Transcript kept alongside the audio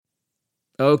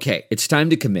Okay, it's time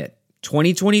to commit.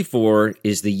 2024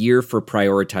 is the year for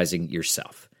prioritizing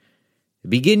yourself.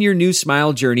 Begin your new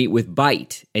smile journey with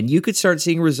Byte, and you could start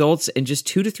seeing results in just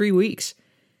 2 to 3 weeks.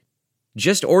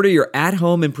 Just order your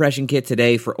at-home impression kit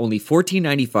today for only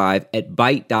 $14.95 at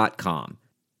Byte.com.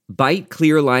 Byte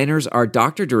clear liners are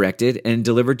doctor-directed and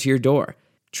delivered to your door.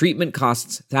 Treatment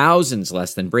costs thousands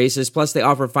less than braces, plus they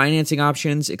offer financing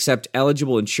options, accept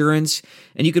eligible insurance,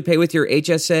 and you could pay with your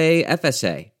HSA,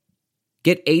 FSA.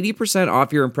 Get 80%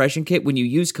 off your impression kit when you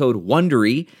use code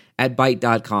WONDERY at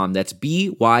Byte.com. That's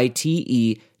BYTE.com.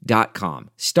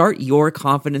 Start your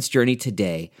confidence journey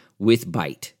today with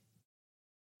Byte.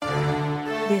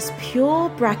 This Pure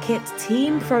Bracket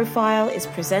team profile is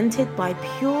presented by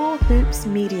Pure Hoops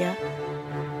Media.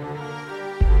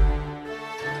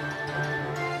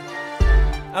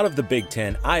 Out of the Big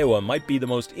Ten, Iowa might be the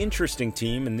most interesting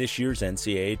team in this year's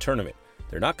NCAA tournament.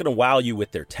 They're not going to wow you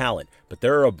with their talent, but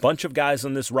there are a bunch of guys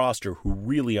on this roster who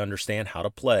really understand how to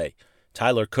play.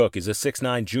 Tyler Cook is a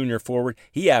 6'9 junior forward.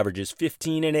 He averages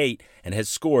 15 and 8 and has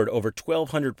scored over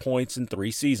 1,200 points in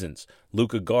 3 seasons.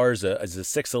 Luka Garza is a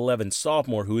 6'11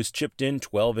 sophomore who has chipped in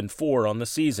 12 and 4 on the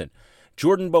season.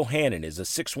 Jordan Bohannon is a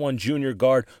 6'1 junior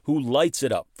guard who lights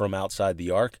it up from outside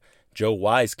the arc. Joe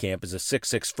Wieskamp is a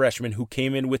 6'6 freshman who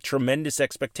came in with tremendous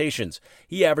expectations.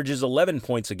 He averages 11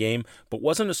 points a game, but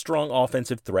wasn't a strong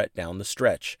offensive threat down the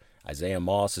stretch. Isaiah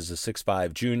Moss is a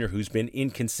 6'5 junior who's been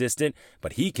inconsistent,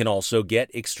 but he can also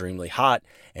get extremely hot.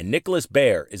 And Nicholas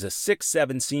Baer is a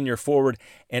 6'7 senior forward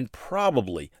and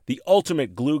probably the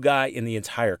ultimate glue guy in the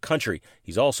entire country.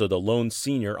 He's also the lone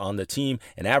senior on the team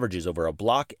and averages over a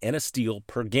block and a steal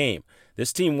per game.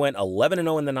 This team went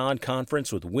 11-0 in the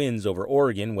non-conference with wins over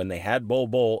Oregon when they had Bol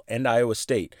Bol and Iowa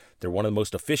State. They're one of the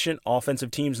most efficient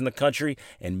offensive teams in the country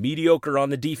and mediocre on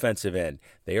the defensive end.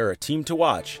 They are a team to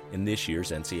watch in this year's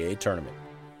NCAA tournament.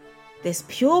 This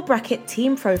Pure Bracket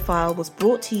team profile was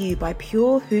brought to you by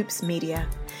Pure Hoops Media.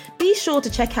 Be sure to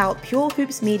check out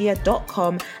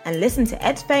purehoopsmedia.com and listen to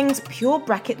Ed Feng's Pure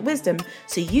Bracket wisdom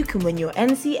so you can win your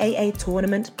NCAA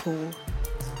tournament pool.